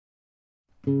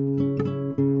Man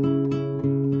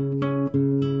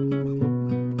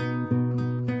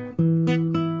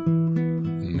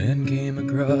came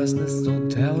across this old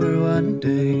tower one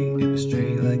day. It was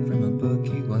straight like from a book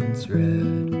he once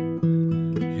read.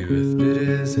 He lifted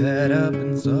his head up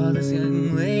and saw this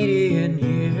young lady, and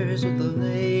here's what the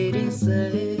lady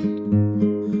said.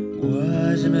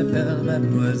 Moi je m'appelle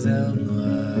Mademoiselle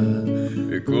Noire,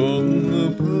 et comme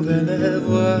vous pouvez le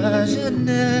voir, je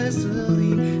ne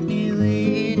suis ni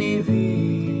lit ni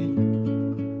vie.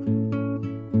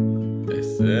 Et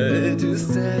c'est tout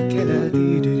ça qu'elle a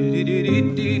dit.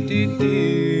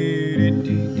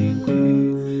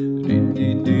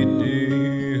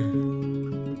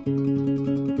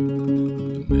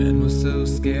 The man was so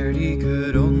scared he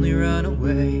could only run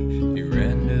away. He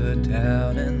ran to the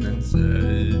town and then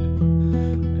said,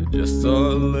 I just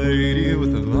saw a lady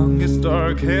with the longest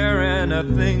dark hair, and I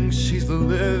think she's the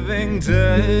living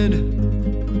dead.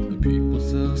 The people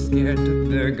so scared took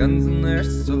their guns and their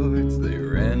swords. They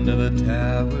ran to the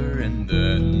tower and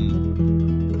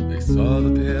then they saw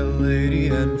the pale lady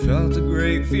and felt a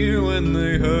great fear when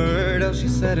they heard how she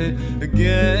said it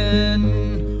again.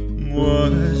 Moi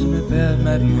je m'appelle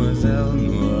Mademoiselle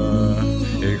Noire,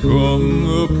 et comme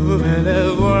vous pouvez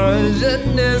le voir, je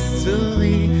ne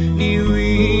suis ni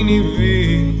oui ni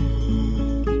vie.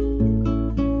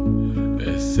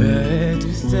 Et c'est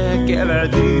tout ce qu'elle a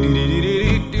dit.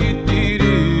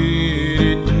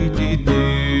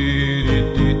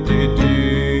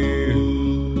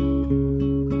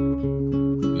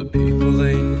 The people,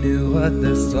 they knew what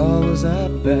this all was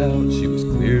about. She was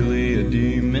clearly a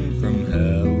demon from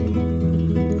hell.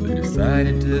 They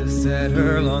decided to set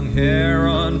her long hair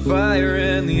on fire.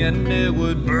 In the end it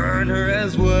would burn her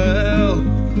as well.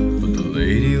 But the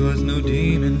lady was no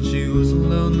demon, she was a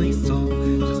lonely soul,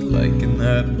 just like in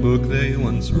that book they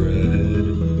once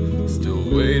read. Still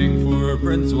waiting for her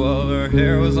prince while her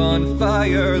hair was on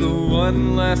fire. The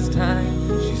one last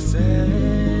time she said,